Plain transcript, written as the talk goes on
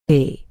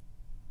B.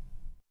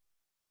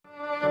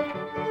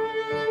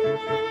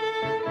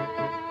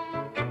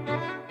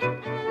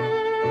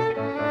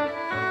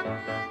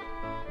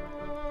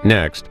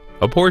 Next,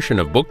 a portion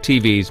of Book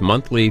TV's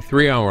monthly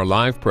 3-hour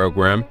live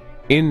program,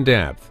 In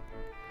Depth.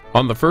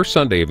 On the first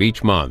Sunday of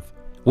each month,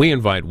 we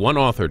invite one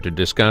author to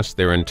discuss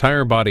their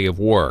entire body of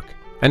work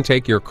and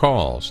take your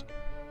calls.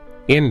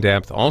 In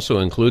Depth also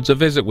includes a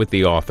visit with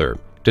the author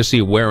to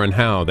see where and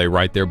how they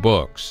write their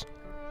books.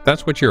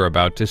 That's what you're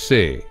about to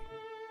see.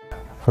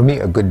 For me,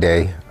 a good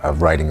day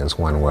of writing is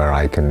one where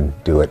I can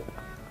do it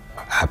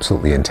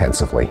absolutely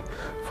intensively,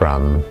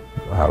 from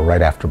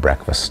right after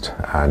breakfast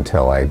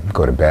until I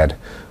go to bed,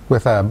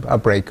 with a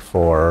break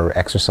for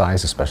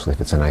exercise, especially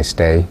if it's a nice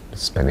day,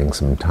 spending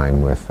some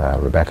time with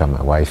Rebecca,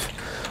 my wife.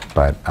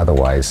 But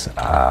otherwise,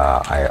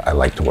 I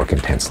like to work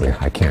intensely.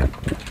 I can't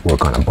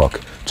work on a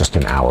book just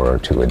an hour or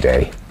two a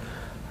day.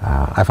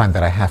 I find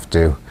that I have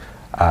to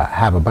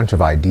have a bunch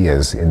of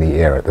ideas in the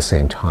air at the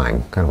same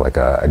time, kind of like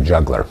a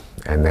juggler.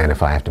 And then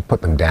if I have to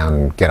put them down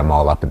and get them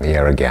all up in the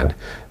air again,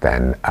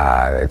 then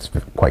it's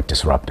quite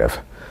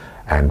disruptive.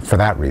 And for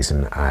that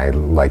reason, I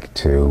like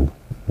to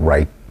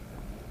write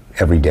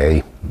every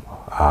day,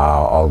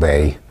 all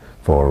day,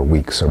 for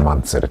weeks or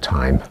months at a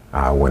time,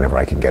 whenever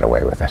I can get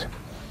away with it.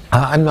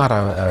 I'm not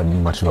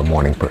much of a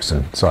morning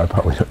person, so I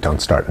probably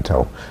don't start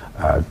until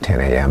 10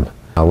 a.m.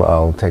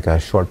 I'll take a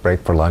short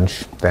break for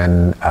lunch,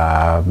 then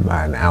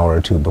an hour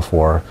or two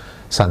before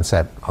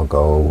sunset, I'll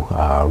go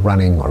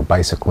running or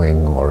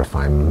bicycling, or if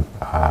I'm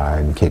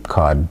in Cape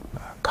Cod,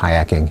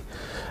 kayaking.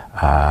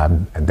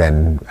 And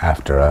then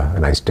after a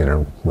nice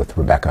dinner with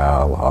Rebecca,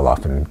 I'll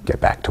often get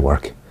back to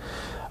work.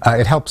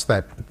 It helps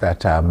that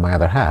my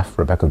other half,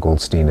 Rebecca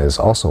Goldstein, is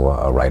also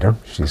a writer.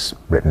 She's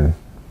written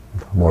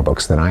more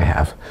books than I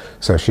have.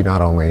 So she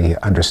not only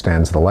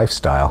understands the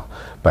lifestyle,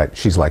 but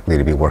she's likely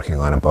to be working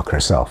on a book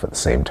herself at the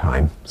same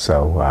time.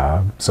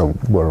 So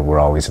we're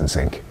always in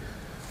sync.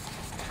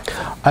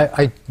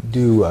 I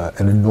do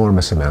an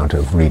enormous amount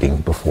of reading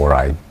before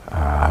I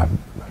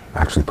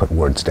actually put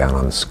words down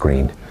on the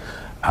screen.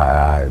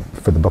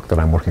 For the book that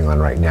I'm working on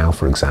right now,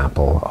 for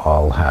example,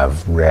 I'll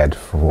have read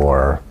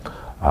for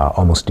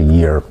almost a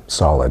year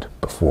solid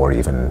before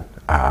even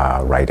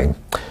writing.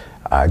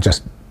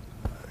 Just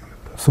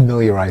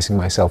familiarizing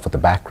myself with the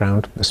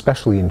background,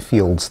 especially in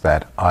fields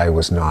that I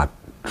was not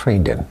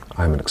trained in.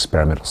 I'm an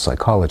experimental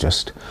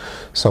psychologist,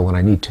 so when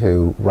I need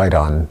to write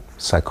on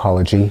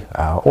psychology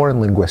or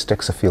in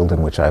linguistics, a field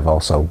in which I've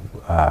also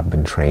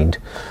been trained,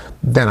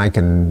 then I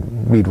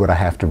can read what I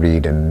have to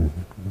read and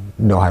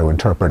know how to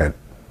interpret it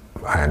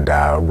and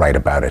write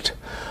about it.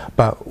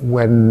 But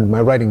when my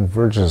writing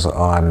verges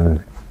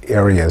on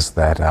areas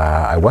that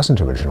I wasn't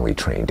originally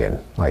trained in,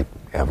 like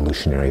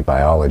evolutionary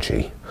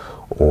biology,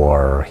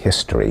 or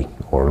history,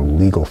 or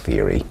legal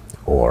theory,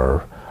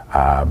 or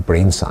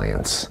brain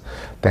science,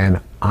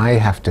 then I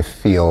have to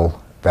feel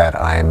that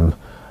I'm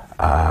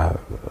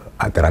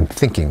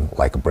thinking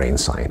like a brain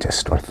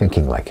scientist, or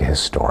thinking like a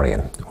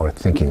historian, or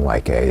thinking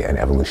like an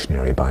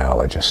evolutionary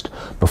biologist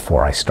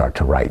before I start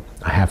to write.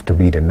 I have to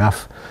read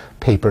enough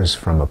papers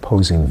from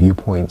opposing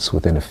viewpoints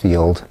within a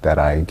field that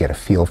I get a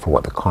feel for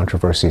what the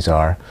controversies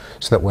are,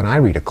 so that when I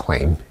read a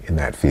claim in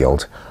that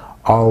field,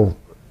 I'll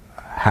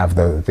have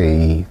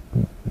the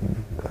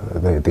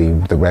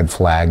red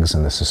flags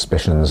and the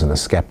suspicions and the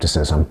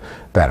skepticism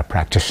that a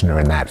practitioner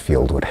in that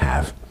field would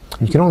have.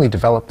 You can only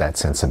develop that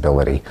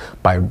sensibility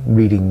by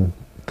reading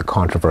the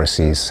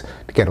controversies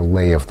to get a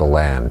lay of the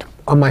land.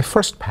 On my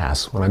first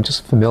pass, when I'm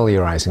just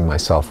familiarizing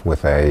myself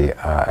with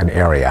an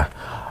area,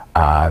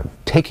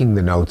 taking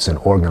the notes and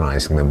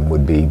organizing them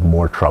would be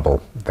more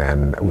trouble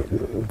than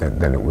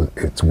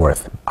it's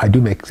worth. I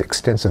do make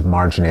extensive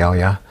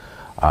marginalia,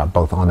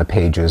 both on the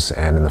pages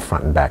and in the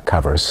front and back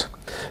covers.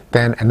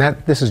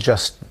 This is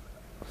just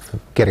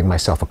getting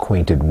myself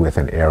acquainted with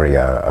an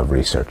area of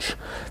research.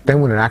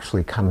 Then when it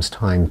actually comes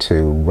time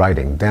to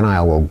writing, then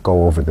I will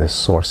go over the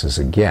sources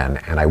again,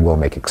 and I will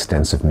make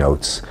extensive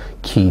notes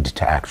keyed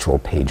to actual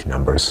page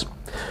numbers.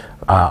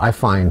 I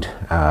find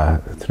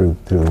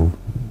through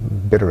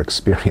bitter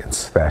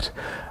experience that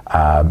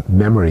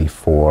memory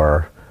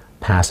for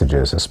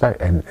passages,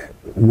 and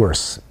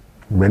worse,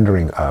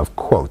 rendering of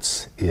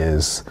quotes,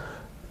 is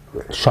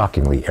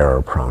shockingly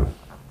error-prone.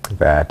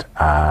 That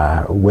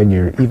when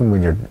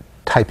you're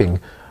typing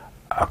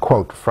a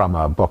quote from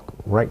a book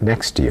right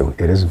next to you,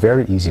 it is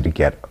very easy to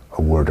get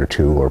a word or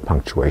two or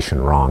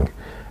punctuation wrong.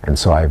 And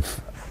so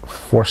I've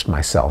forced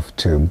myself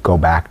to go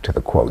back to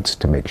the quotes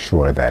to make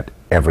sure that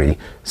every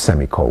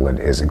semicolon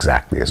is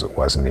exactly as it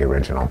was in the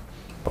original.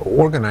 But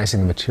organizing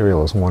the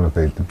material is one of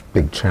the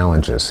big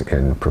challenges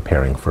in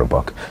preparing for a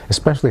book,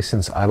 especially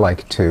since I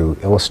like to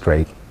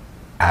illustrate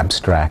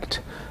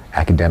abstract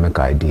academic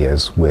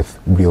ideas with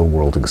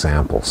real-world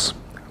examples,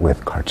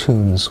 with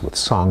cartoons, with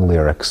song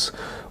lyrics,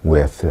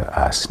 with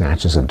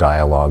snatches of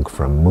dialogue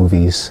from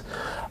movies,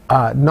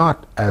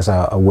 not as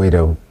a way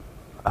to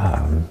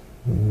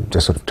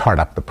just sort of tart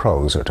up the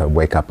prose or to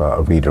wake up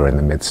a reader in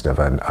the midst of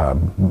a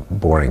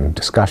boring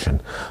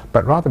discussion,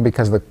 but rather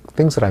because the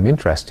things that I'm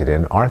interested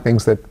in are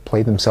things that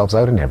play themselves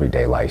out in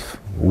everyday life.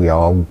 We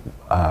all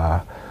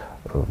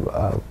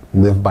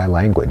live by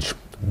language.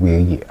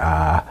 When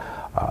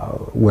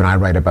I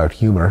write about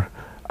humor,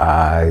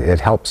 it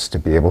helps to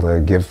be able to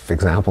give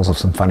examples of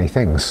some funny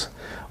things.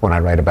 When I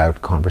write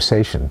about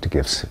conversation, to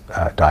give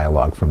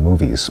dialogue from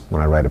movies.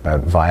 When I write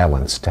about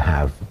violence, to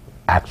have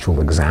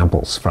actual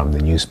examples from the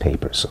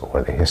newspapers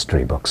or the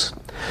history books.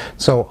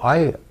 So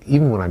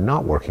even when I'm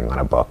not working on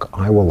a book,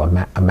 I will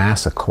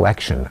amass a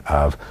collection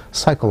of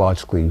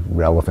psychologically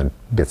relevant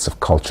bits of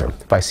culture.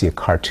 If I see a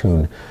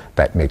cartoon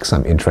that makes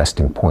some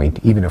interesting point,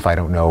 even if I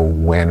don't know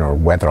when or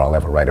whether I'll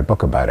ever write a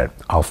book about it,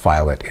 I'll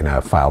file it in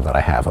a file that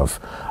I have of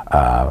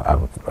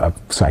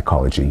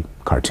psychology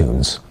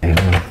cartoons.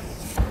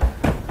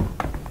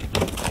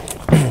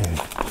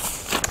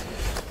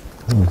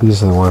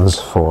 These are the ones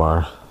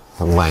for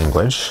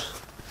language.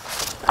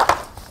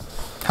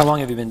 How long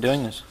have you been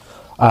doing this?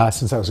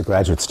 Since I was a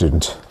graduate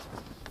student.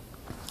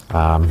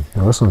 Now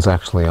this one's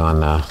actually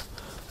on a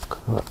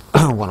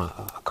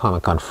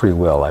comic on free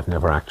will. I've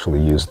never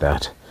actually used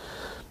that,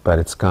 but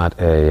it's got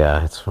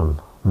it's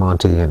from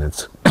Monty, and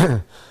it's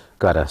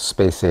got a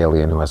space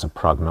alien who has a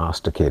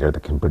prognosticator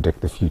that can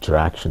predict the future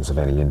actions of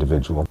any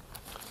individual.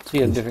 So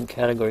you have different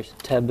categories.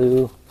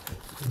 Taboo.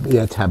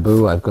 Yeah,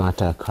 taboo. I've got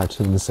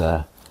cartoons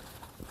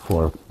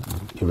for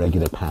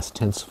irregular past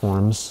tense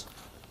forms,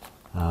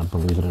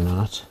 believe it or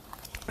not.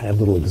 I have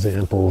little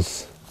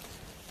examples.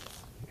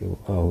 It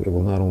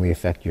will not only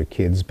affect your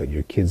kids, but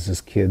your kids'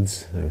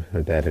 kids. I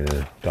heard that in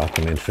a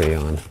documentary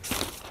on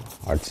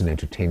arts and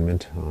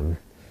entertainment on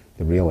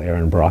the real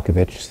Aaron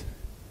Brockovich,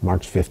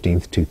 March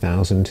 15th,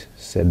 2000,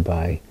 said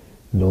by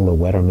Nola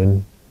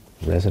Wetterman,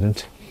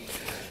 resident.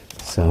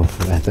 So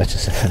that's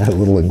just a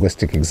little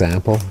linguistic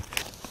example.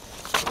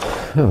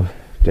 Oh,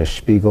 Der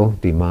Spiegel,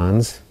 die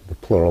Manns, the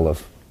plural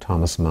of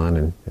Thomas Mann,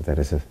 and that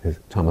is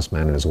Thomas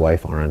Mann and his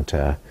wife aren't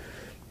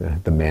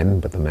the men,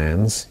 but the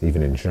mans,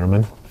 even in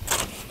German.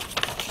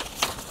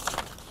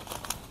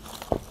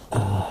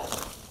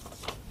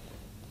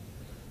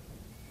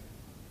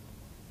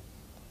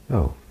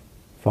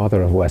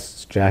 Father of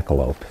West's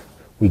jackalope.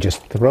 We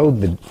just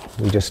throwed the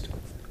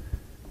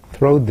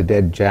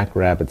dead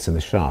jackrabbits in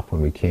the shop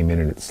when we came in,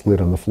 and it slid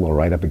on the floor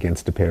right up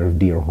against a pair of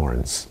deer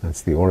horns.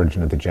 That's the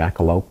origin of the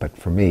jackalope, but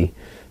for me,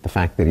 the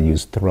fact that he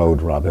used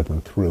throwed rather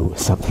than threw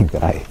is something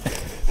that I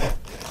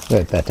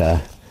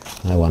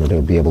wanted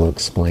to be able to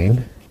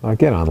explain. Or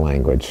get on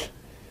language.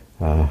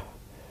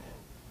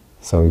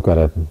 So we've got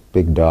a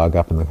big dog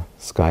up in the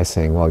sky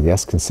saying, well,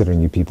 yes,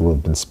 considering you people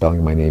have been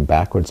spelling my name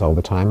backwards all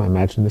the time, I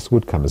imagine this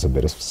would come as a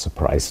bit of a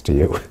surprise to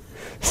you.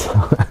 So,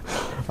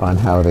 on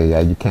how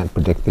you can't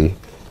predict the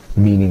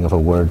meaning of a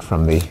word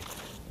from the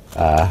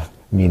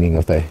meaning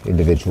of the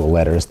individual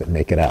letters that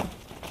make it up.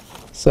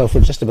 So for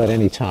just about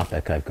any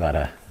topic, I've got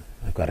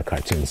a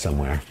cartoon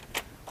somewhere.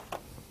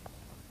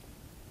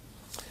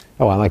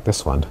 Oh, I like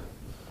this one.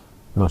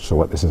 I'm not sure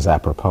what this is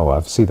apropos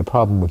of. See, the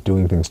problem with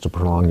doing things to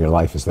prolong your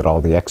life is that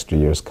all the extra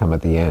years come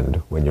at the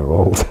end when you're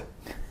old.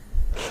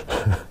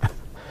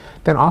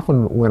 Then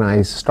often when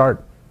I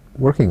start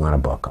working on a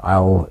book,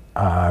 I'll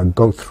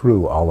go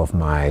through all of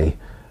my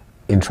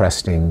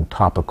interesting,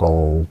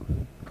 topical,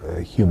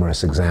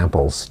 humorous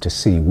examples to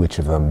see which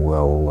of them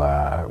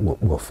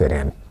will fit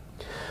in.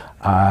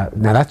 Now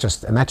that's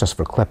just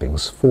for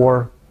clippings.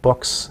 For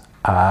books,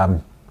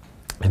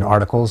 and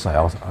articles,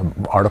 I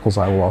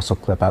will also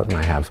clip out, and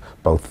I have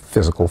both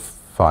physical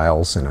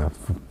files in a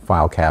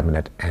file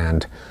cabinet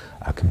and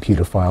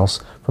computer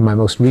files. For my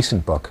most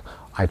recent book,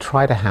 I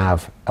try to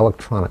have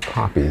electronic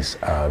copies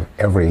of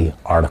every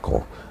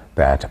article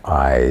that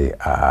I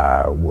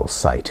will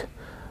cite.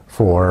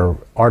 For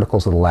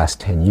articles of the last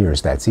 10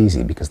 years, that's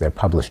easy because they're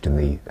published in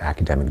the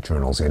academic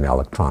journals in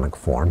electronic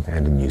form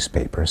and in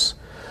newspapers.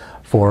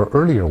 For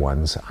earlier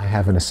ones, I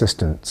have an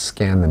assistant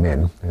scan them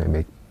in, and I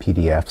make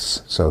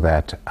PDFs so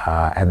that,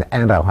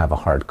 and I'll have a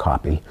hard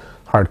copy.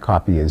 Hard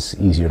copy is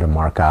easier to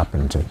mark up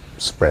and to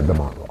spread them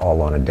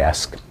all on a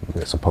desk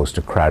as opposed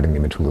to crowding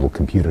them into a little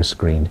computer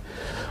screen.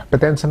 But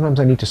then sometimes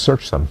I need to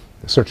search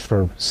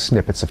for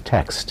snippets of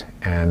text,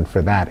 and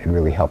for that it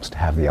really helps to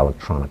have the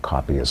electronic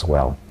copy as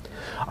well.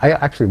 I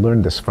actually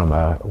learned this from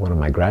one of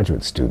my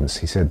graduate students.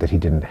 He said that he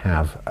didn't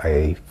have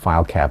a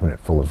file cabinet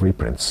full of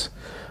reprints,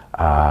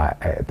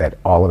 that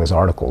all of his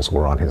articles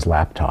were on his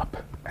laptop.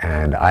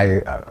 And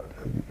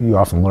you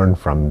often learn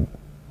from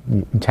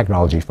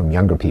technology from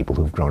younger people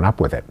who've grown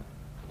up with it.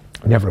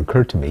 It never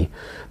occurred to me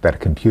that a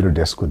computer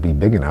disk would be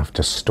big enough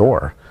to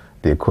store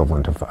the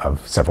equivalent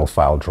of several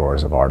file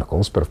drawers of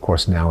articles, but of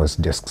course now as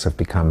disks have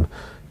become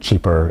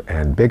cheaper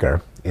and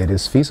bigger, it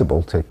is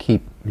feasible to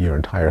keep your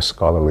entire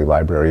scholarly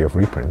library of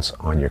reprints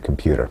on your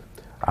computer.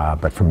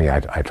 But for me, I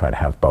try to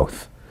have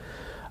both.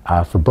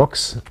 For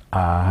books,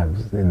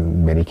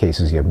 in many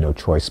cases you have no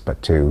choice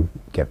but to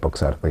get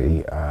books out of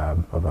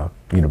a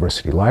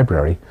university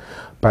library.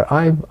 But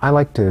I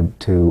like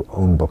to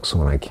own books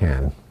when I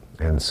can.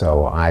 And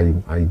so I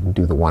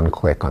do the one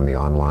click on the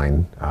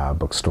online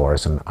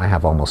bookstores, and I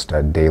have almost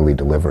a daily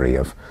delivery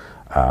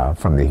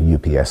from the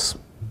UPS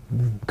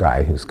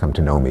guy who's come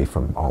to know me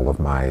from all of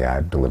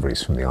my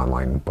deliveries from the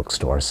online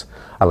bookstores.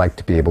 I like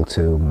to be able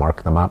to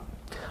mark them up.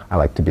 I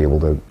like to be able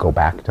to go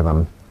back to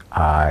them.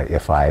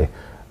 If I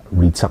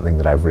read something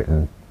that I've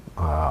written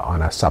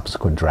on a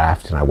subsequent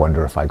draft and I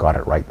wonder if I got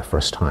it right the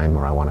first time,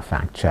 or I want to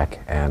fact check,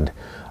 and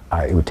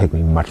it would take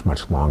me much,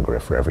 much longer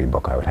if for every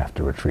book I would have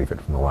to retrieve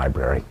it from the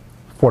library.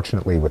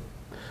 Fortunately, with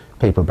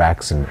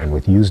paperbacks and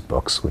with used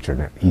books, which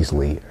are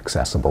easily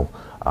accessible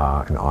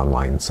in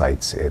online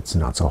sites, it's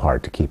not so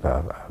hard to keep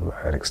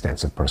an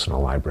extensive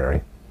personal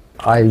library.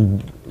 I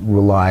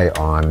rely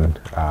on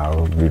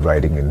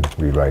rewriting and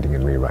rewriting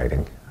and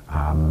rewriting.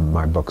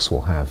 My books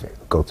will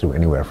go through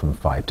anywhere from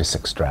 5 to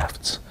 6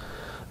 drafts.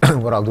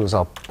 What I'll do is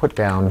I'll put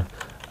down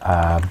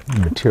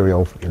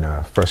material in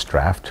a first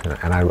draft,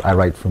 and I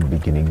write from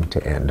beginning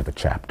to end of a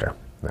chapter.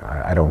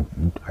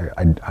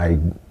 I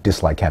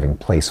dislike having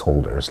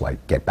placeholders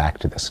like get back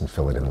to this and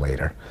fill it in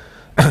later.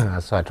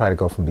 So I try to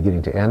go from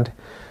beginning to end.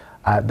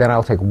 Then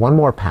I'll take one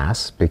more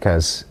pass,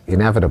 because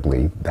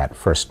inevitably that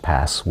first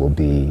pass will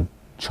be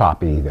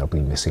choppy. There'll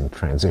be missing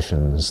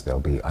transitions. There'll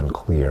be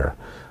unclear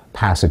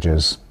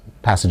passages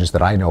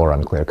that I know are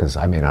unclear because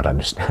I may not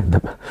understand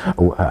them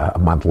a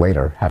month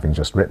later, having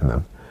just written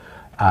them.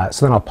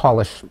 So then I'll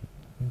polish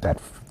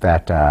that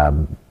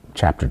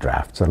chapter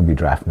draft. So it'll be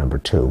draft number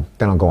 2.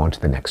 Then I'll go on to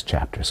the next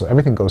chapter. So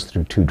everything goes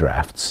through 2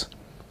 drafts.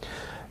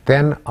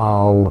 Then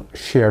I'll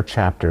share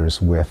chapters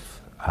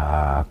with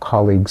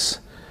colleagues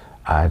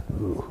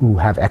who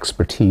have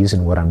expertise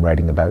in what I'm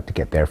writing about to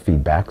get their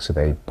feedback, so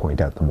they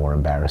point out the more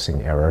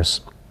embarrassing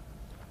errors.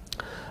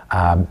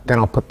 Then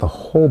I'll put the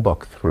whole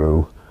book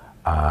through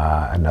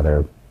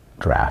another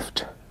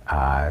draft.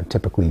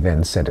 Typically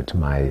then send it to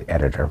my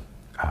editor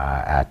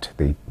at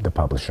the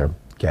publisher,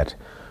 get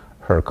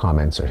her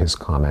comments or his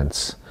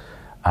comments,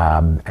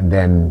 and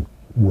then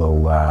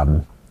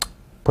we'll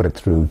put it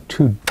through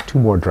two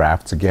more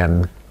drafts,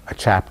 again a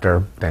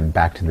chapter, then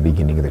back to the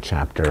beginning of the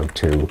chapter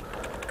to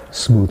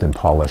smooth and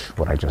polish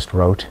what I just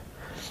wrote.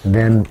 And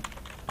then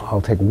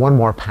I'll take one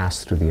more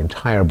pass through the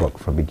entire book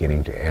from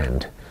beginning to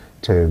end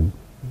to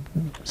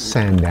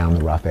sand down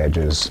the rough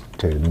edges,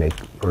 to make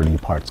early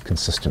parts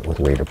consistent with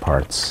later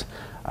parts,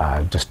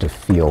 just to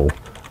feel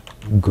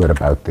good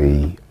about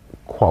the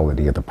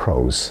quality of the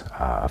prose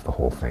of the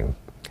whole thing.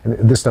 And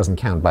this doesn't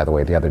count, by the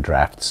way, the other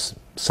drafts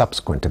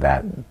subsequent to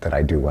that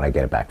I do when I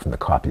get it back from the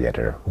copy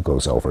editor, who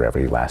goes over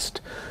every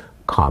last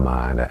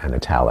comma and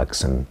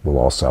italics, and will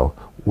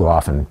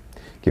often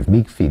give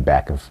me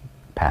feedback of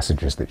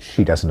passages that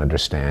she doesn't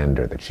understand,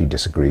 or that she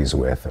disagrees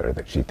with, or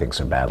that she thinks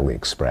are badly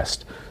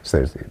expressed.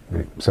 So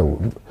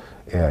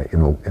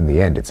in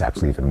the end, it's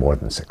actually even more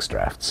than 6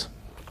 drafts.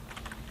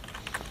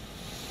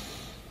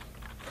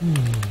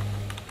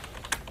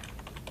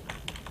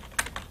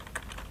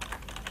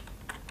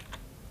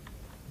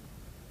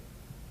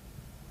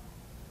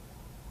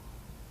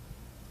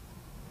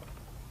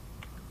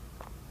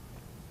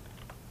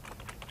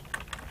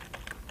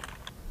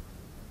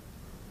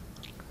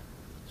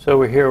 So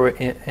we're here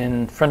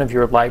in front of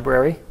your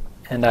library,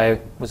 and I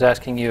was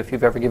asking you if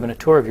you've ever given a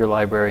tour of your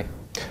library.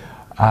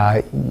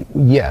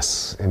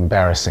 Yes,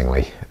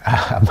 embarrassingly.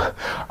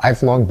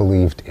 I've long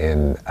believed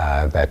in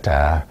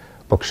that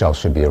bookshelves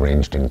should be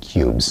arranged in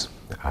cubes.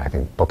 I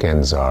think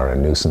bookends are a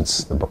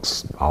nuisance. The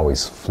books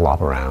always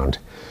flop around.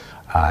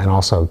 And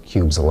also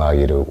cubes allow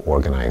you to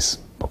organize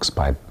books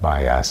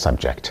by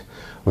subject,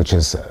 which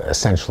is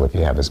essential if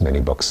you have as many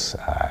books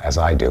as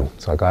I do.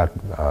 So I got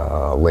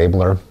a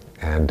labeler,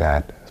 and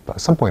at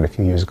some point a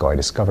few years ago I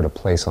discovered a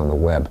place on the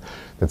web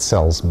that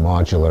sells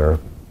modular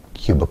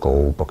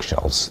cubicle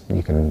bookshelves.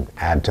 You can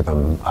add to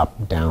them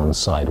up, down,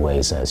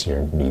 sideways as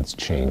your needs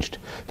changed.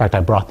 In fact, I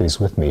brought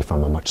these with me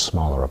from a much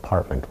smaller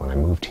apartment when I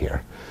moved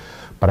here.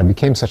 But I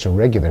became such a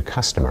regular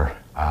customer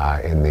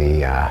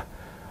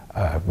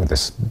with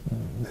this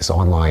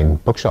online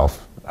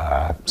bookshelf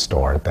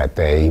store that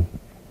they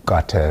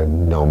got to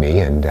know me,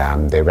 and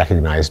they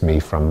recognized me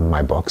from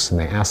my books, and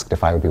they asked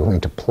if I would be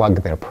willing to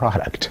plug their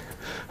product.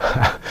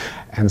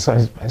 And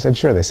so I said,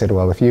 sure. They said,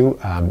 well, if you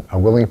are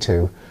willing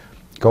to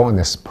go on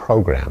this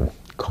program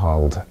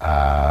called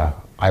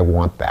I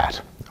Want That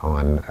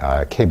on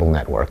a cable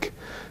network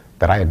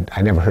that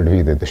I never heard of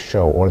either the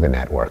show or the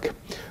network,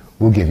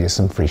 we'll give you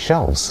some free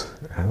shelves.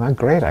 And I thought,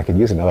 great, I could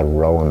use another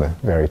row on the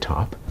very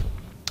top.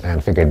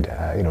 And figured,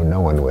 no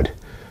one would.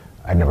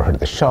 I'd never heard of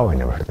the show, I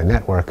never heard of the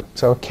network.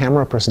 So a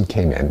camera person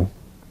came in,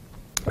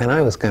 and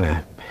I was kind of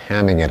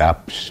hamming it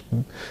up,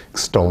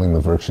 extolling the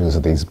virtues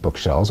of these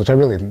bookshelves, which I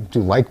really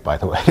do like, by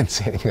the way. I didn't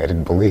say anything I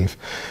didn't believe,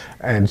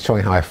 and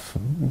showing how I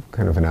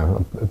kind of in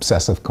an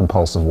obsessive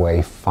compulsive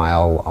way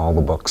file all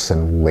the books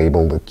and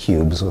label the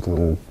cubes with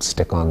little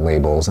stick-on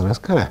labels, and I was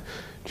kind of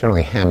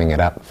generally hamming it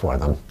up for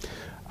them,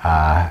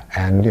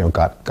 and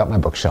got my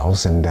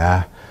bookshelves, and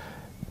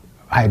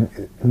I'd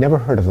never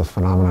heard of a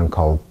phenomenon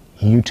called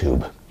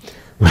YouTube,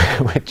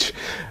 which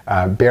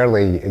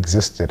barely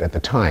existed at the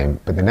time.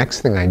 But the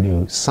next thing I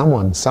knew,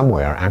 someone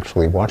somewhere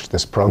actually watched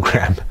this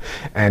program.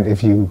 And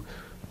if you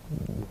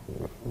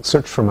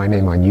search for my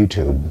name on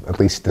YouTube, at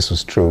least this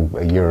was true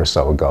a year or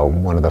so ago,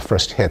 one of the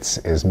first hits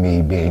is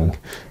me being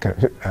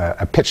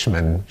a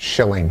pitchman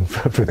shilling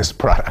for this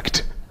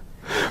product.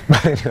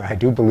 But anyway, I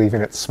do believe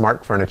in it.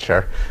 Smart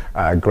furniture,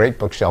 great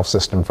bookshelf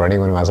system for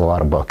anyone who has a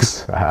lot of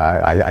books.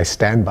 I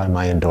stand by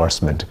my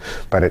endorsement,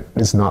 but it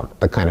is not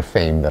the kind of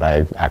fame that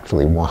I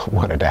actually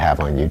wanted to have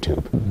on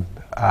YouTube.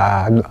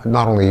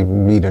 Not only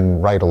read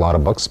and write a lot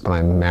of books, but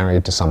I'm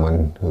married to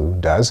someone who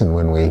does, and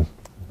when we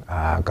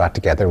got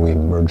together, we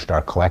merged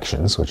our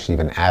collections, which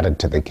even added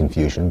to the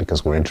confusion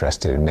because we're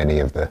interested in many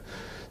of the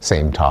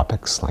same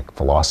topics, like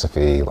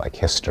philosophy, like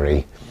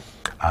history.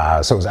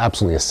 So it was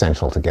absolutely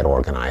essential to get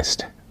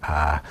organized.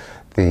 So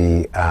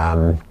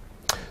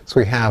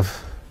we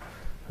have,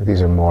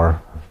 these are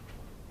more,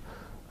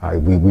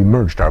 we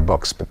merged our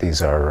books, but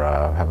these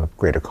are have a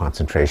greater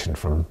concentration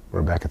from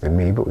Rebecca than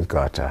me, but we've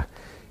got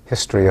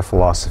history of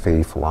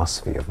philosophy,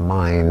 philosophy of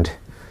mind.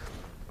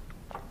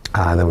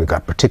 Then we've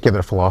got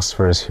particular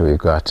philosophers. Here we've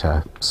got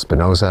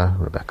Spinoza.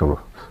 Rebecca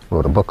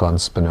wrote a book on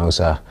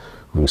Spinoza.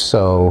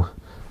 Rousseau,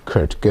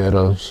 Kurt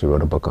Gödel. She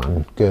wrote a book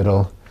on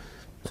Gödel.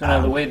 So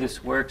now the way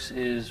this works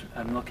is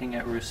I'm looking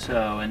at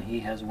Rousseau, and he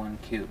has one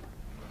cube.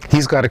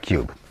 He's got a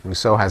cube.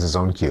 Rousseau has his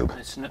own cube.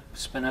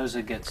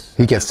 Spinoza gets...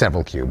 He gets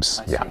several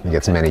cubes. Yeah, he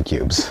gets many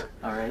cubes.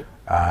 All right.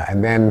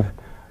 And then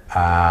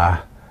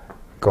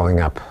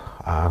going up,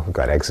 we've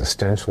got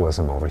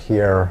existentialism over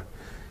here,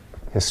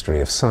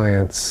 history of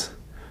science.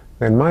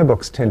 Then my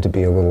books tend to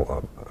be a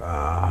little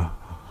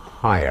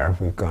higher.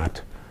 I've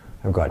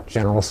got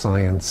general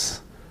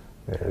science.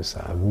 There's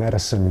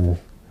medicine.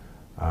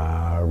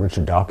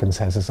 Richard Dawkins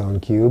has his own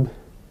cube.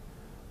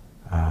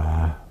 We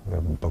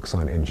have books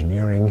on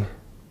engineering.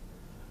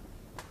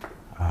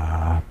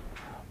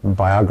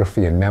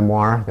 Biography and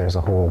memoir. There's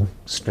a whole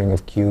string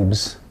of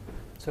cubes.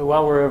 So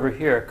while we're over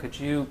here, could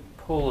you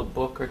pull a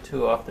book or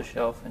two off the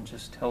shelf and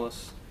just tell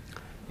us,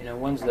 you know,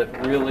 ones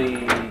that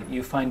really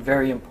you find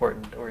very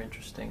important or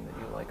interesting that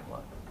you like a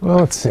lot? Well,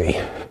 let's see.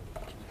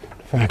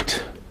 In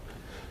fact,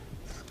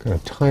 it's kind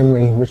of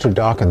timely. Richard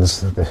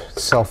Dawkins, The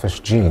Selfish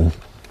Gene,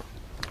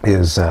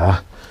 is,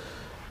 I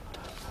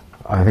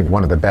think,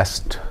 one of the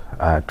best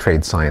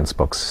trade science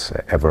books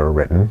ever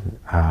written,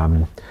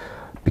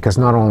 because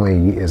not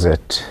only is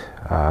it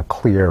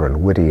clear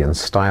and witty and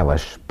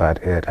stylish,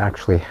 but it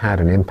actually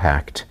had an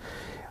impact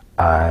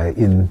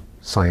in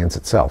science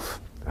itself.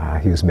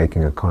 He was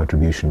making a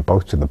contribution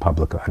both to the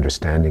public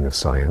understanding of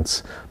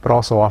science, but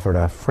also offered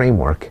a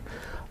framework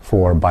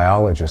for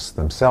biologists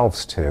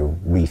themselves to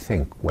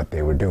rethink what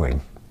they were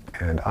doing.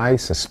 And I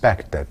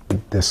suspect that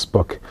this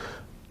book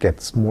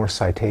gets more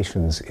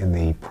citations in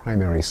the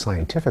primary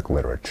scientific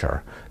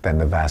literature than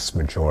the vast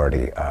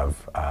majority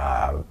of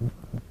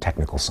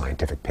technical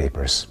scientific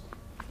papers.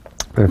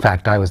 In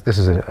fact, this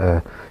is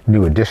a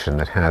new edition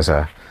that has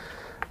an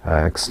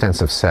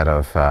extensive set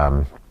of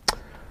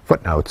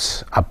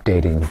footnotes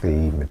updating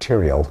the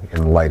material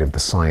in light of the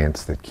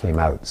science that came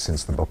out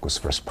since the book was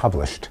first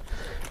published.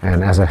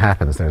 And as it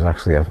happens, there's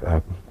actually a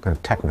kind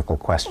of technical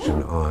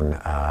question on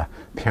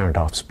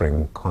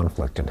parent-offspring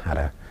conflict and how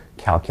to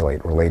calculate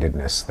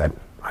relatedness that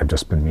I've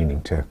just been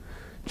meaning to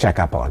check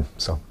up on.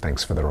 So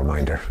thanks for the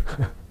reminder.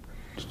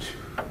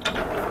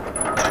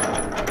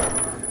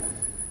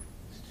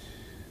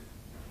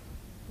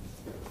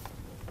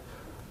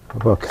 A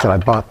book that I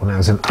bought when I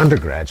was an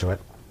undergraduate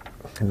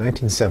in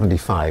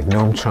 1975,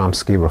 Noam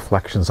Chomsky,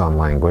 Reflections on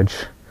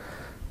Language,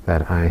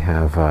 that I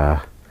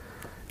have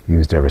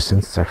used ever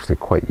since. It's actually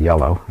quite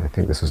yellow. I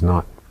think this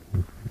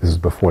is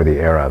before the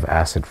era of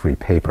acid-free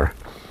paper,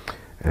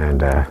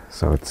 and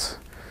so it's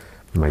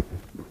might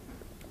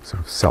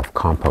sort of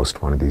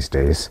self-compost one of these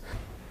days.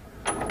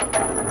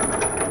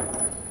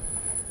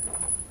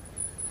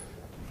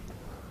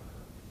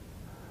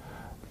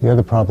 The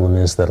other problem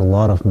is that a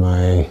lot of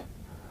my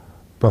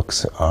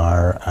books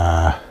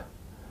are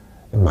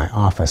in my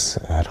office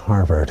at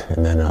Harvard,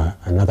 and then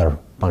another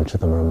bunch of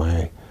them are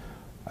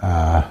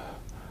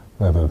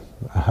we have a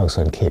house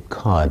on Cape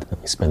Cod that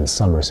we spend the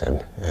summers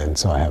in, and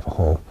so I have a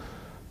whole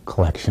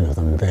collection of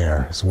them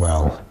there as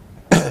well.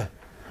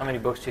 How many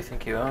books do you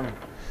think you own,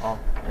 all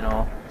in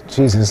all?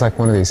 Geez, it's like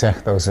one of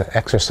those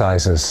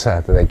exercises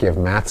that they give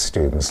math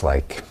students,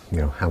 like, you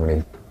know, how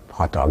many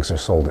hot dogs are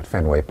sold at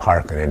Fenway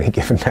Park on any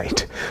given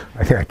night.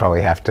 I think I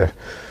probably have to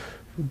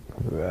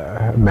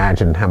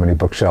imagine how many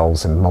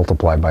bookshelves and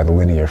multiply by the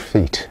linear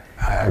feet.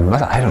 I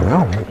don't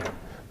know. It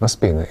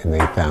must be in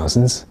the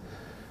thousands.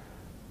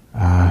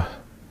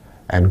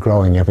 And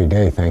growing every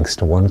day thanks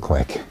to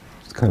one-click.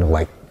 It's kind of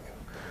like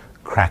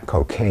crack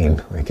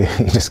cocaine. Like,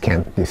 you just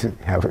can't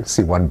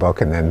see one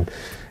book and then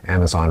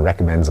Amazon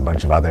recommends a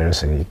bunch of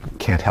others and you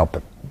can't help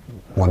but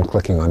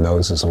one-clicking on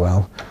those as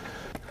well.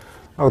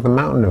 Oh, The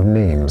Mountain of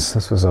Names.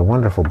 This was a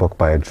wonderful book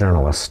by a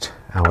journalist,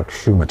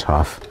 Alex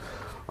Shumatoff,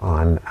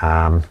 on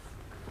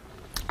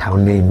how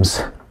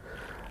names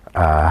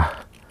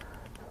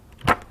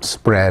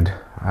spread,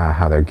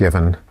 how they're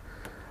given,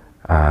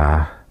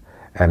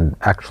 and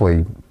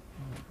actually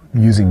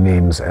using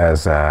names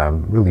as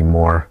really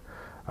more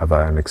of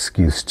an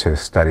excuse to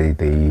study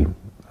the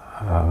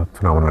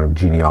phenomenon of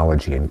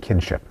genealogy and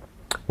kinship.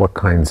 What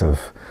kinds of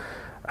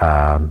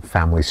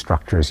family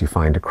structures you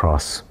find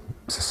across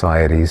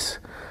societies.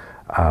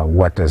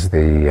 What does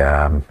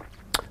the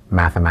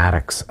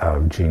mathematics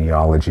of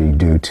genealogy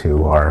do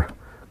to our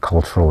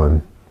cultural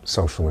and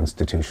social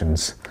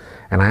institutions?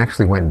 And I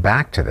actually went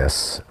back to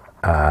this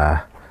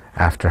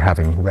after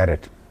having read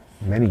it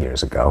many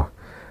years ago.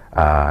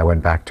 I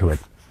went back to it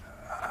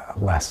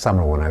last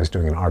summer when I was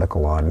doing an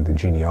article on the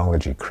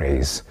genealogy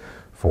craze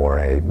for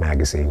a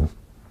magazine,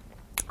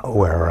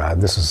 where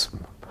this is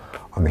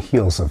on the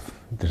heels of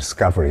the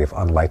discovery of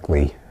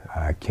unlikely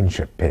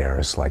kinship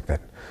pairs, like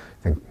that.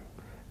 I think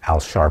Al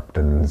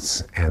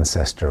Sharpton's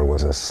ancestor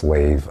was a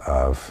slave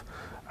of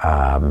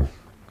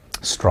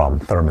Strom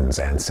Thurmond's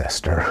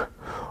ancestor,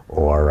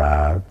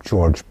 or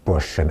George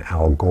Bush and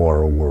Al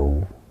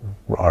Gore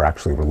are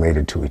actually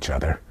related to each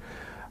other.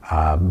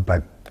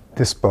 But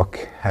this book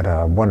had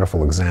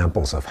wonderful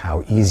examples of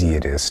how easy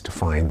it is to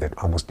find that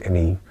almost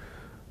any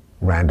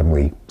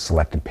randomly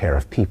selected pair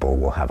of people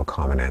will have a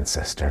common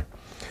ancestor,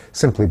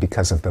 simply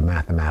because of the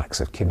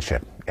mathematics of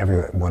kinship.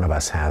 Every one of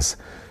us has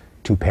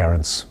 2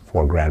 parents,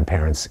 4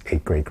 grandparents,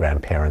 8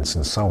 great-grandparents,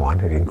 and so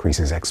on. It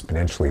increases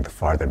exponentially the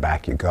farther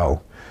back you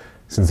go.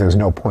 Since there's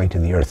no point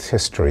in the Earth's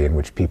history in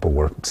which people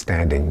were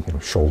standing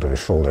shoulder to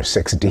shoulder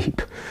 6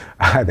 deep,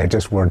 there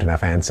just weren't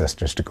enough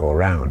ancestors to go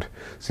around.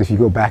 So if you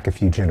go back a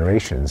few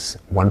generations,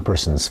 one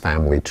person's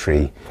family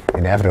tree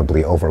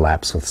inevitably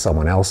overlaps with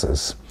someone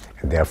else's,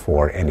 and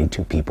therefore any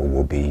 2 people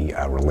will be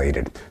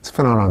related. It's a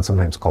phenomenon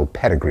sometimes called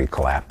pedigree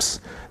collapse,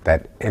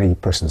 that any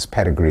person's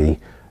pedigree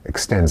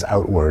extends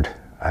outward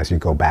as you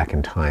go back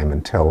in time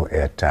until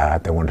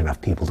there weren't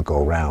enough people to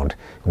go around,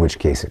 in which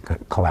case it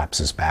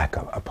collapses back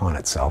upon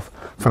itself.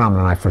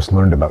 Phenomenon I first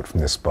learned about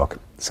from this book.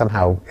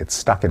 Somehow it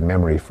stuck in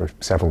memory for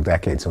several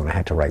decades. When I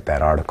had to write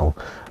that article,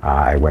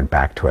 I went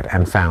back to it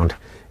and found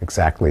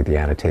exactly the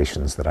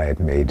annotations that I had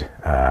made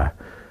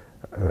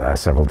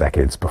several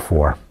decades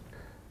before.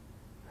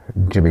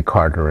 Jimmy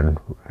Carter and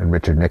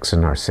Richard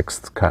Nixon are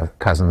 6th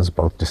cousins,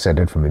 both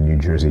descended from a New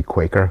Jersey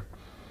Quaker.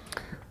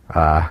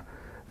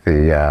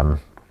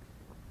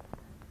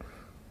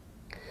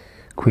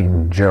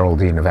 Queen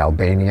Geraldine of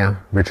Albania,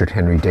 Richard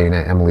Henry Dana,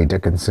 Emily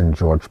Dickinson,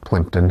 George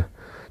Plimpton,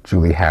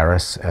 Julie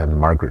Harris, and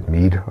Margaret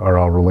Mead are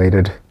all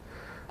related.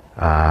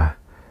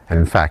 And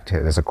in fact,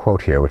 there's a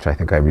quote here, which I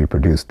think I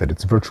reproduced, that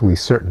it's virtually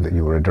certain that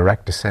you were a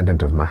direct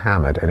descendant of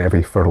Muhammad and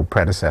every fertile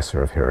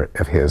predecessor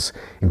of his,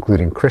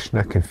 including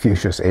Krishna,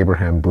 Confucius,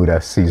 Abraham, Buddha,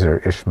 Caesar,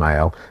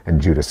 Ishmael, and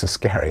Judas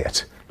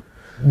Iscariot.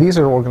 These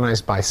are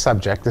organized by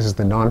subject. This is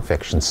the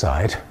nonfiction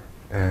side.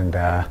 And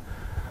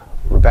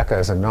Rebecca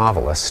is a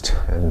novelist,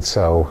 and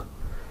so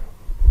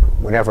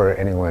whenever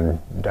anyone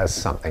does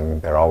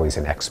something, they're always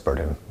an expert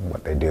in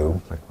what they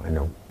do. Like, I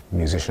know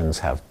musicians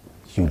have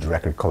huge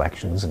record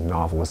collections, and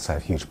novelists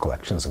have huge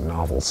collections of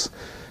novels.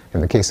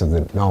 In the case of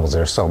the novels,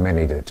 there are so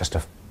many that just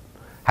to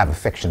have a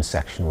fiction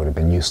section would have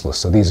been useless.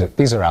 So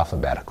these are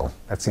alphabetical.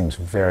 That seems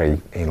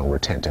very anal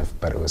retentive,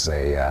 but it was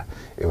a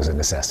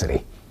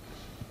necessity.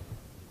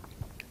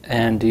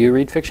 And do you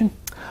read fiction?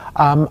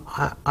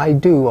 I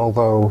do,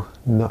 although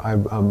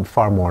I'm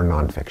far more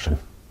nonfiction.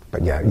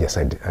 But yeah, yes,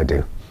 I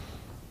do.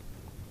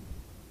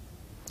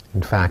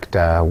 In fact,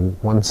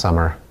 one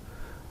summer,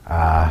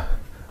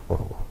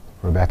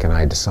 Rebecca and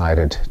I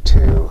decided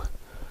to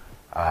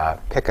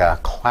pick a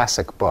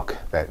classic book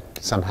that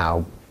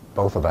somehow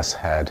both of us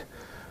had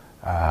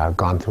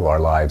gone through our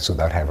lives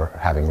without ever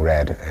having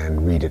read,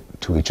 and read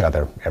it to each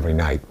other every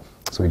night.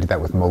 So we did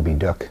that with Moby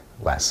Dick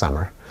last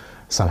summer.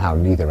 Somehow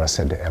neither of us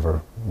had ever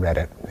read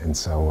it, and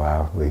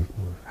so we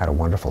had a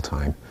wonderful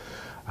time.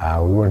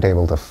 We weren't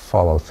able to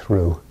follow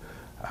through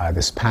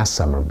this past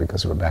summer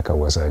because Rebecca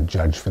was a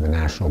judge for the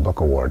National Book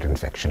Award in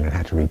fiction and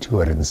had to read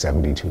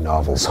 272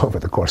 novels over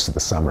the course of the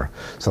summer.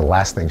 So the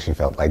last thing she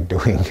felt like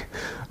doing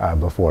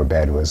before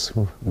bed was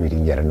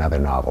reading yet another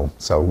novel.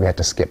 So we had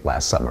to skip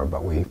last summer,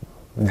 but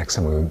next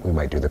summer we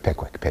might do the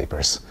Pickwick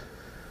Papers.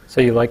 So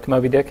you liked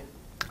Moby Dick?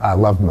 I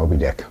loved Moby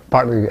Dick,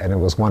 partly, and it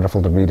was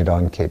wonderful to read it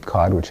on Cape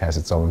Cod, which has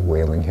its own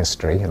whaling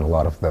history, and a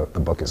lot of the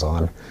book is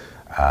on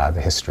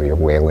the history of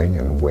whaling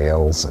and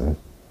whales, and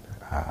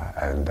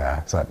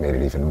so that made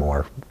it even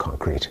more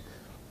concrete.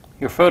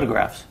 Your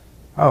photographs?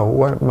 Oh,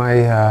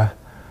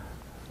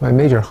 my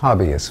major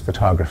hobby is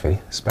photography,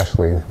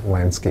 especially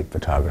landscape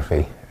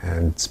photography,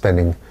 and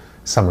spending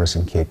summers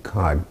in Cape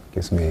Cod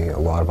gives me a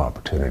lot of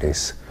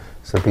opportunities.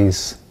 So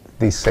these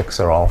 6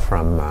 are all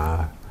from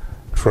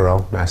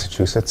Truro,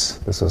 Massachusetts.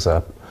 This was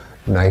a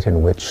night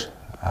in which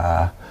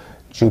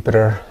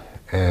Jupiter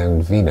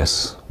and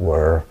Venus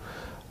were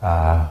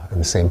in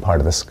the same part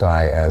of the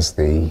sky as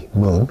the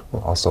moon,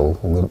 also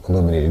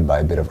illuminated by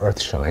a bit of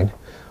earthshine,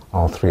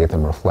 all 3 of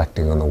them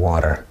reflecting on the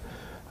water.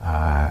 So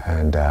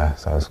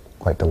I was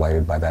quite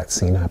delighted by that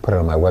scene. I put it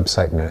on my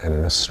website, and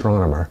an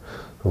astronomer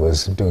who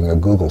was doing a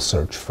Google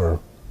search for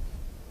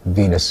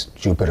Venus,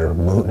 Jupiter,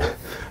 moon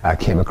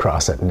came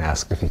across it and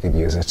asked if he could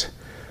use it.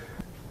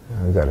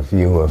 We've got a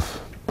view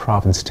of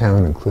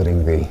Provincetown,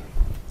 including the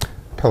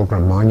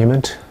Pilgrim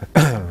Monument,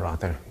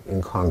 rather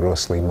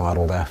incongruously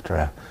modeled after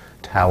a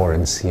tower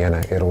in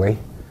Siena, Italy.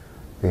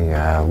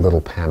 The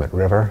Little Pamet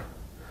River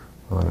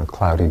on a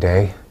cloudy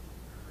day.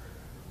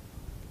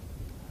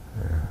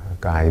 A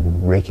guy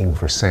raking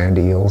for sand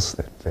eels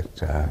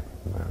that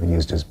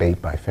used as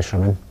bait by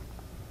fishermen.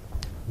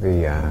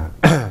 The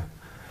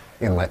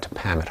inlet to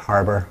Pamet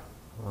Harbor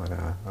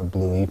on a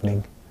blue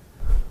evening.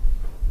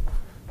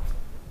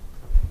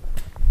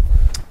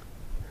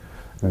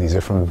 And these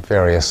are from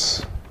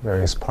various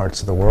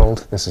parts of the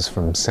world. This is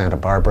from Santa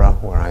Barbara,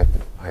 where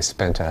I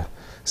spent a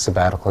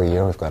sabbatical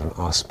year. We've got an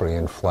Osprey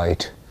in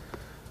flight.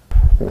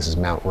 This is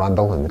Mount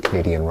Rundle in the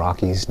Canadian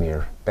Rockies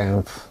near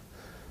Banff.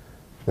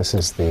 This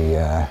is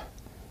the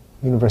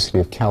University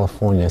of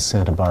California,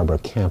 Santa Barbara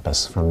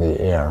campus from the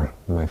air.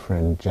 My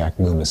friend Jack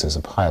Loomis is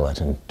a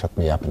pilot and took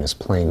me up in his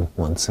plane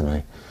once,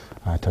 and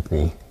I took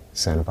the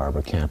Santa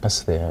Barbara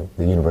campus. The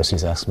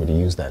university's asked me to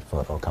use that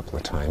photo a couple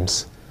of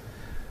times.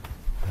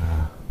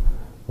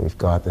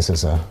 This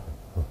is a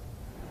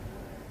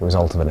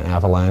result of an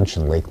avalanche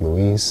in Lake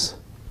Louise.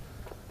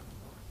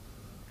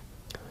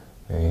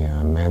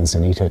 A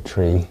manzanita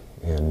tree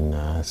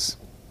in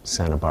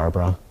Santa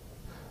Barbara.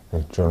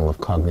 The Journal of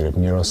Cognitive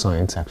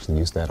Neuroscience actually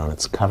used that on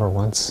its cover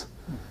once.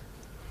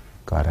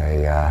 Got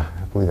I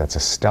believe that's a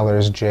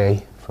Steller's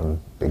jay from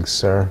Big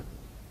Sur.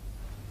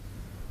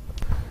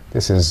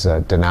 This is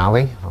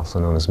Denali, also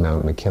known as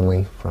Mount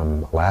McKinley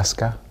from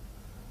Alaska.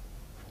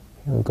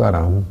 We've got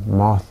a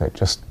moth that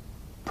just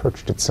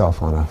perched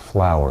itself on a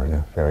flower in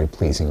a very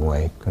pleasing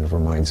way. Kind of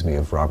reminds me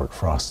of Robert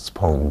Frost's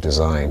poem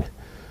Design,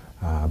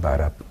 about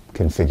a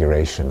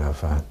configuration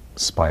of a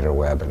spider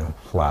web and a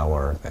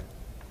flower that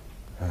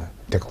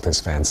tickled his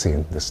fancy,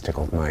 and this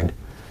tickled mine.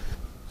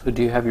 So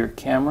do you have your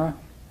camera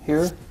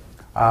here?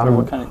 Or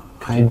what kind of?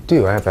 I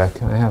do. I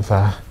have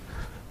a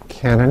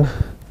Canon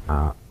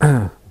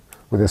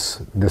with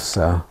this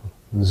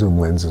zoom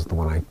lens is the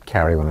one I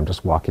carry when I'm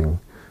just walking,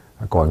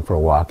 going for a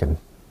walk, and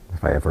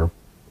if I ever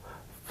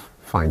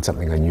find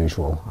something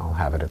unusual, I'll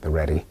have it at the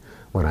ready.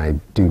 When I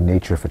do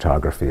nature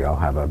photography, I'll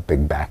have a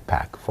big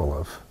backpack full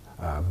of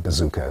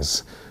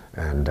bazookas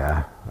and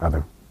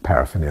other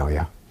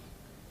paraphernalia.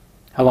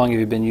 How long have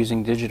you been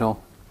using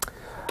digital?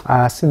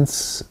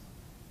 Since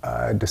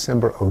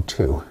December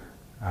 '02,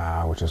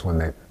 which is when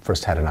they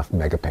first had enough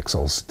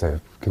megapixels to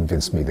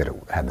convince me that it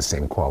had the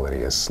same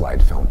quality as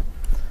slide film.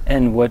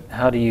 And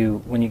how do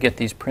you, when you get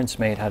these prints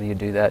made, how do you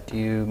do that? Do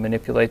you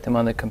manipulate them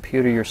on the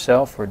computer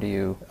yourself, or do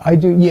you? I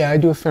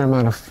do a fair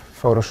amount of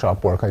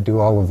Photoshop work. I do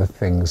all of the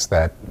things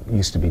that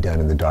used to be done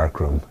in the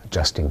darkroom,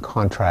 adjusting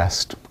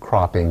contrast,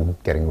 cropping,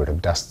 getting rid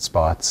of dust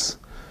spots,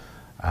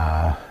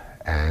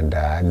 and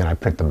then I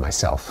print them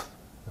myself.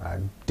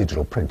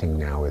 Digital printing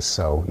now is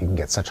so, you can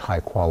get such high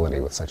quality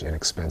with such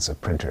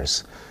inexpensive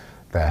printers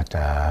that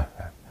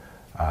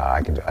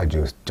I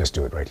just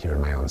do it right here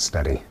in my own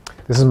study.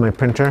 This is my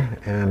printer,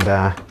 and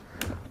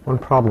one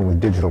problem with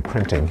digital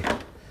printing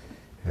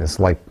is,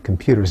 like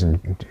computers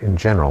in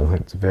general,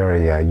 it's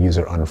very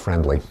user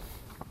unfriendly.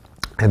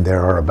 And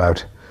there are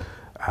about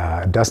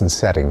a dozen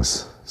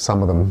settings,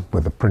 some of them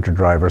with the printer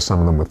driver, some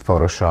of them with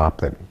Photoshop,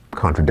 that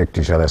contradict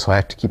each other. So I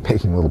have to keep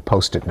making little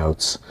post-it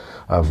notes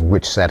of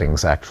which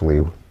settings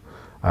actually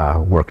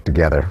work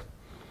together.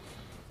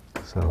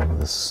 So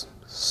this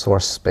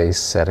source space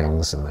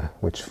settings and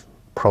which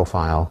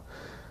profile,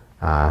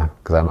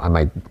 because I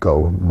might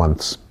go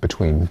months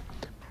between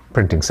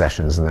printing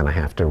sessions, and then I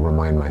have to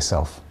remind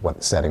myself what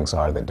the settings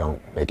are that don't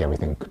make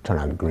everything turn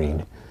out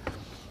green.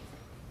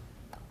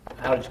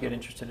 How did you get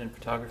interested in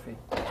photography?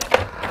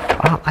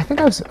 I think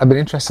I've been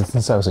interested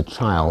since I was a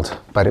child,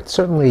 but it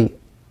certainly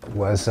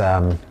was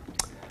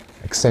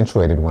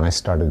accentuated when I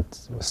started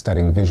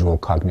studying visual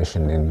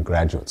cognition in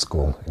graduate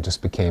school. It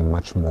just became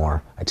much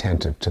more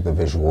attentive to the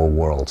visual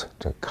world,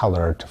 to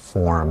color, to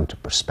form, to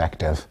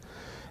perspective.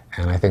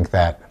 And I think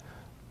that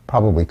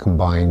probably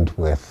combined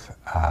with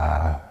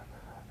a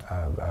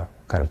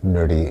kind of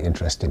nerdy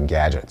interest in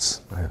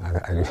gadgets.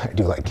 I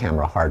do like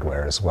camera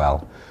hardware as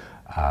well,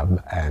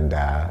 and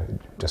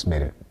just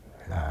made it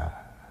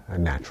a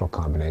natural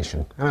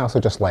combination. And I also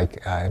just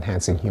like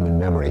enhancing human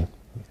memory.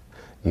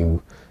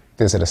 You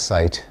visit a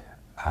site,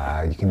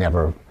 you can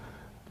never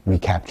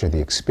recapture the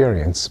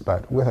experience,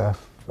 but with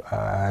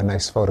a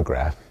nice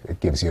photograph, it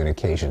gives you an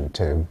occasion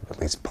to at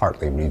least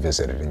partly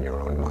revisit it in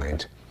your own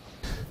mind.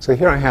 So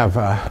here I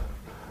have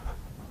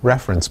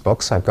reference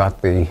books. I've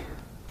got the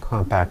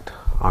compact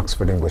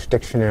Oxford English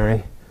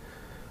Dictionary.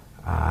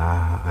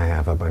 I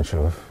have a bunch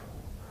of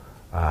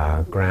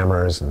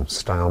grammars and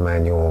style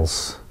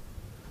manuals.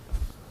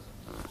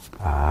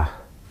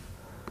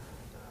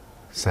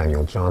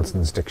 Samuel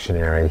Johnson's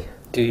dictionary.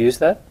 Do you use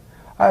that?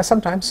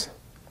 Sometimes,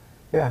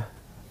 yeah.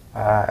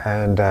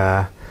 And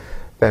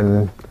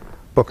then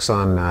books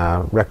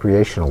on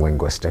recreational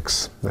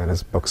linguistics, that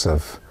is books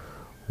of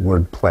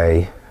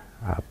wordplay,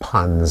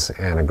 puns,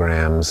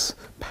 anagrams,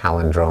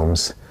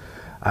 palindromes.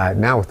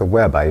 Now with the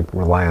web, I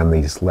rely on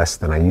these less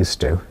than I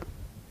used to.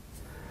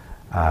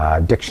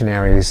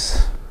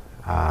 Dictionaries,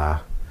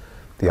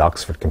 the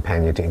Oxford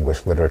Companion to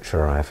English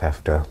Literature. I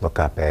have to look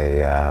up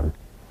a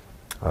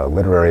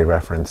literary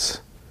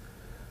reference,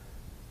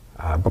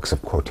 books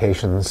of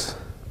quotations,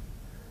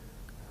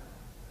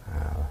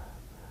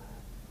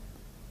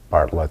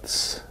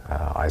 Bartlett's,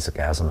 Isaac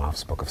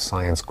Asimov's Book of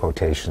Science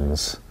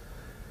quotations.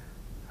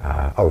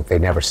 They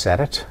Never Said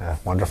It, a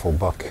wonderful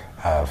book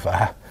of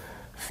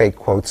fake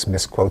quotes,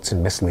 misquotes,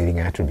 and misleading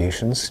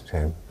attributions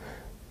to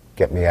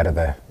get me out of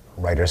the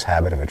writer's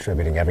habit of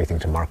attributing everything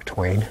to Mark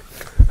Twain.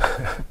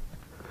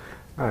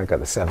 I got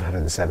the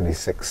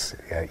 776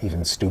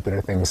 even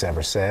stupider things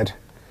ever said.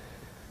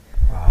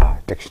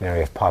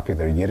 Dictionary of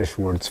Popular Yiddish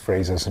Words,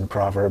 Phrases, and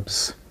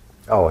Proverbs.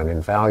 Oh, and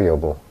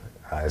invaluable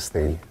is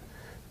the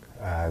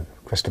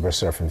Christopher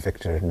Cerf and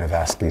Victor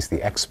Navasky's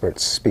The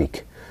Experts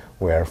Speak,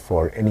 where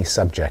for any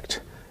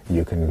subject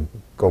you can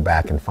go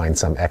back and find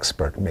some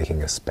expert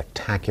making a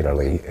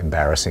spectacularly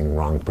embarrassing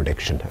wrong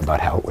prediction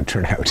about how it would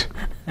turn out.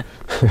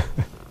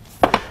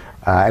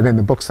 And then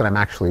the books that I'm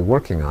actually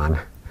working on,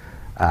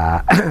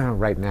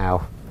 right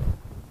now,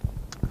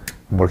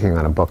 I'm working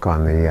on a book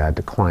on the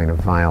decline of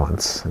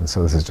violence, and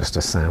so this is just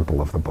a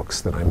sample of the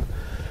books that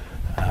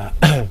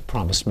I'm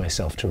promised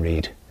myself to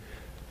read,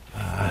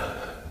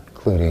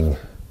 including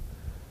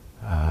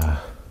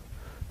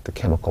The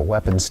Chemical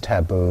Weapons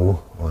Taboo,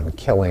 on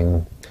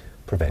killing,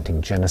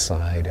 preventing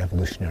genocide,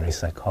 evolutionary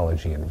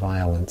psychology and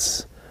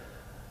violence,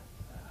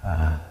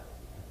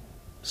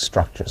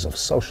 structures of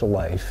social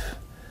life,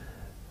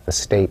 the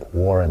state,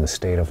 war and the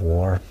state of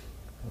war,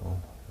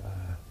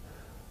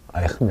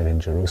 Eichmann in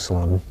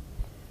Jerusalem,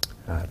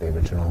 the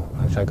original,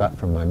 which I got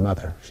from my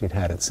mother. She'd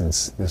had it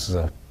since, this is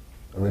a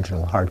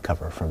original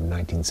hardcover from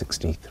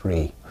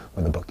 1963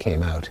 when the book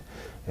came out,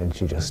 and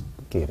she just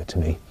gave it to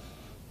me.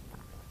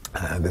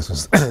 This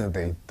was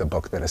the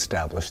book that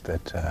established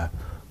that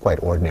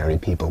quite ordinary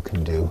people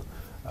can do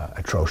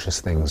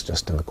atrocious things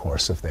just in the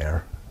course of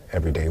their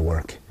everyday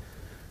work.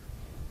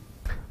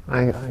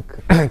 I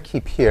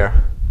keep here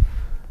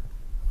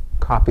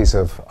copies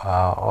of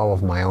all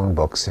of my own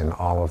books in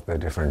all of the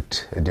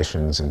different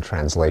editions and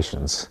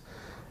translations.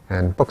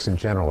 And books in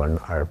general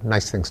are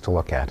nice things to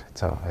look at.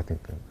 So I think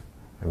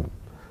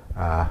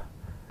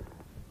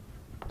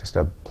just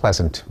a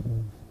pleasant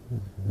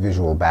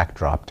visual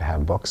backdrop to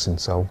have books, and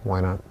so why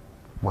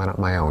not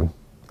my own?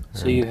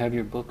 So you have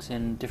your books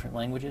in different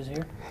languages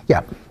here?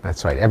 Yeah,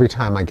 that's right. Every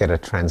time I get a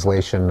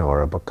translation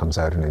or a book comes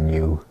out in a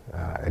new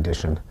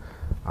edition,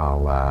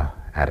 I'll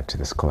add it to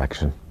this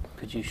collection.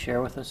 Could you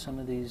share with us some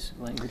of these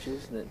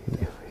languages?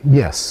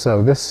 Yes,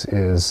 so this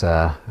is,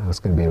 it's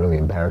going to be really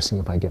embarrassing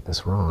if I get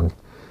this wrong.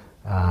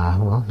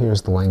 Well,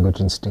 here's the language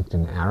instinct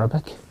in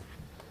Arabic.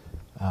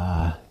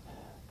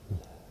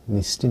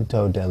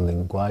 L'istinto del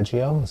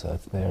linguaggio, so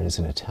there is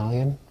in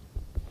Italian.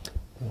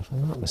 And if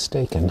I'm not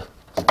mistaken,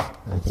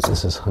 I think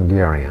this is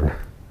Hungarian.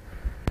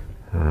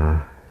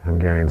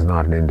 Hungarian's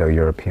not an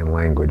Indo-European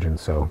language, and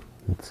so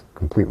it's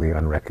completely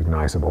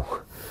unrecognizable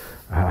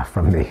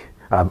from the,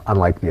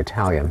 unlike the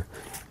Italian,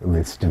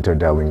 l'istinto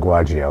del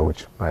linguaggio,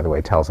 which, by the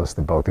way, tells us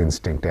that both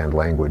instinct and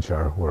language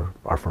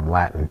are from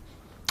Latin.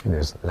 And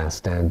there's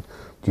l'instinct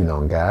du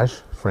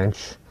langage,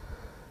 French,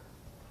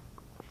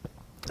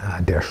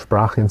 der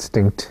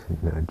Sprachinstinkt,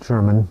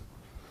 German.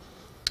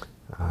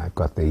 I've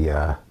got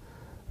the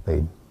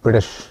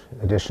British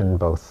edition,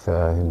 both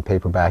in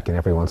paperback, and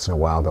every once in a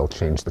while they'll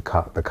change the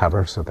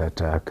cover so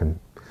that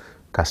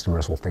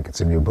customers will think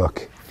it's a new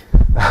book.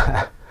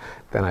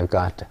 Then I've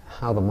got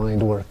How the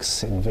Mind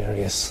Works in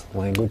various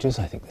languages.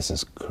 I think this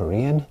is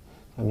Korean,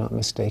 if I'm not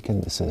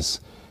mistaken. This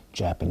is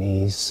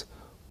Japanese,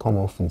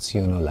 Como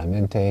Funciona la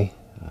Mente,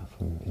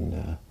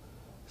 in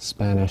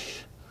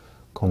Spanish,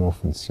 Comment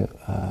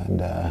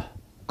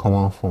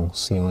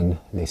Fonctionne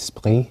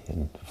l'Esprit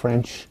in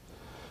French.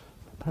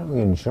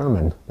 Apparently in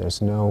German, there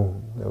was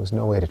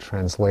no way to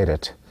translate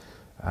it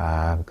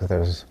because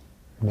there's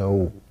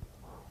no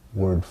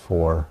word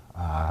for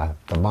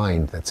the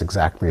mind that's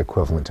exactly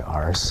equivalent to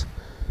ours.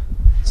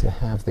 To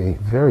have the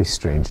very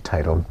strange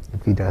title,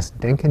 Wie das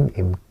Denken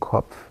im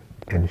Kopf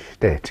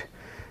entsteht,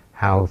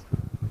 how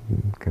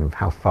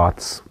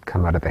thoughts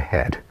come out of the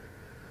head.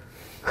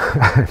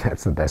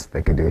 That's the best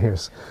they could do.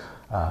 Here's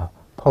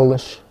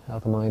Polish, How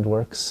the Mind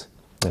Works.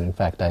 And in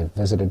fact, I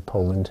visited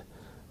Poland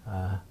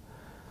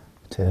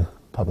to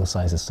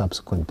publicize a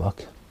subsequent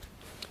book.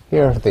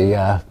 Here,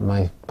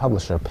 my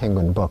publisher,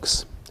 Penguin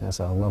Books, has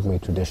a lovely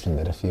tradition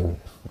that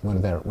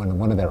when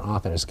one of their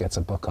authors gets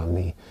a book on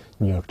the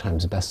New York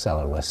Times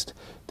bestseller list,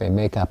 they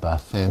make up a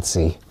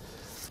fancy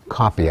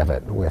copy of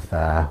it with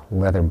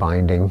leather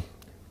binding,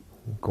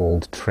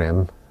 gold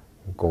trim,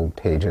 gold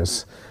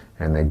pages,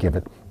 and they give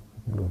it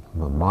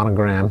a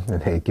monogram,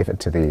 and they give it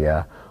to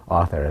the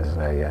author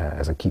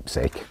as a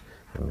keepsake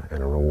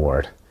and a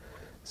reward.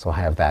 So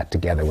I have that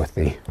together with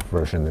the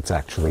version that's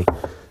actually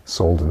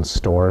sold in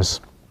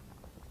stores.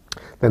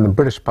 Then the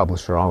British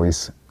publisher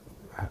always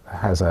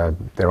has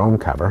their own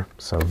cover.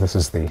 So this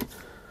is the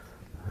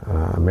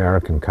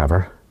American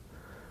cover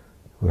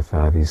with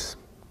these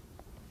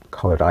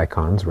colored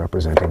icons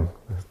representing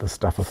the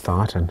stuff of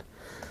thought, and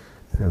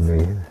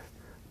the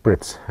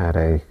Brits had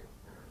a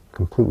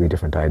completely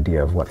different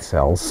idea of what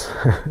sells.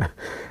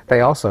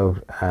 They also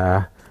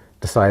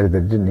decided that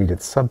it didn't need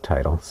its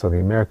subtitle, so the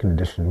American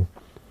edition,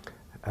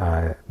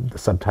 the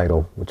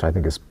subtitle, which I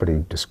think is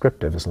pretty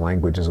descriptive, is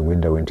 "Language is a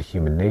Window into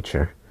Human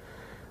Nature,"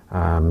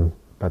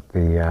 but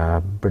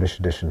the British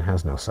edition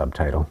has no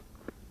subtitle,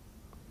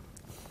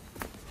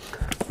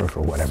 or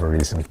for whatever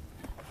reason.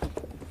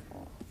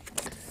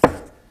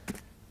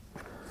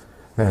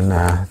 Then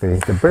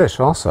the British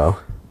also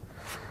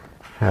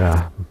had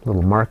a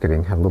little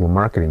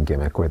marketing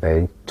gimmick where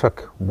they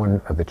took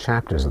one of the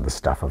chapters of The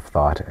Stuff of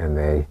Thought and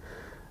they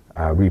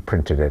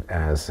reprinted it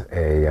as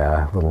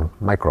a little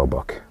micro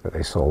book that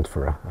they sold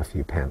for a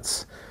few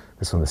pence.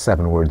 This one, "The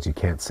 7 Words You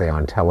Can't Say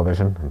on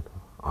Television," an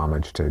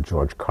homage to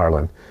George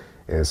Carlin,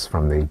 is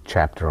from the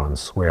chapter on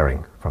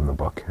swearing from the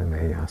book, and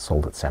they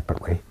sold it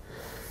separately.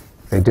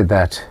 They did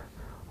that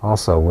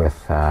also with,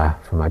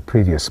 from my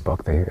previous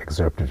book, they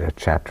excerpted a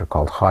chapter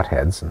called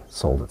Hotheads and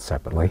sold it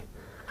separately.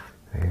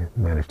 They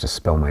managed to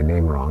spell my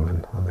name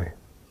wrong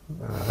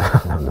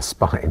on the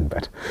spine,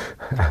 but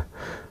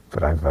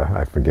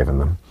I've forgiven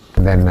them.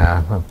 And then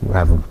we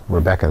have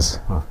Rebecca's,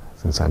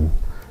 since I'm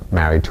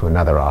married to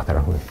another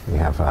author, we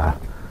have a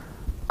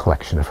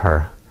collection of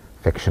her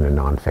fiction and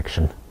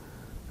nonfiction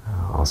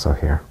also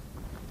here.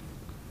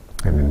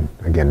 And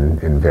again,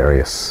 in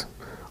various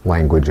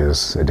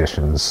languages,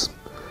 editions,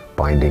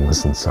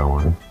 bindings, and so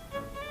on.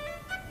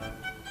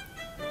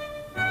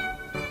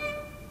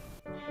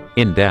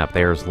 In Depth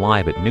airs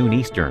live at noon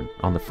Eastern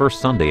on the first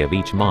Sunday of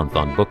each month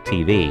on Book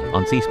TV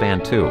on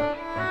C-SPAN 2.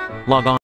 Log on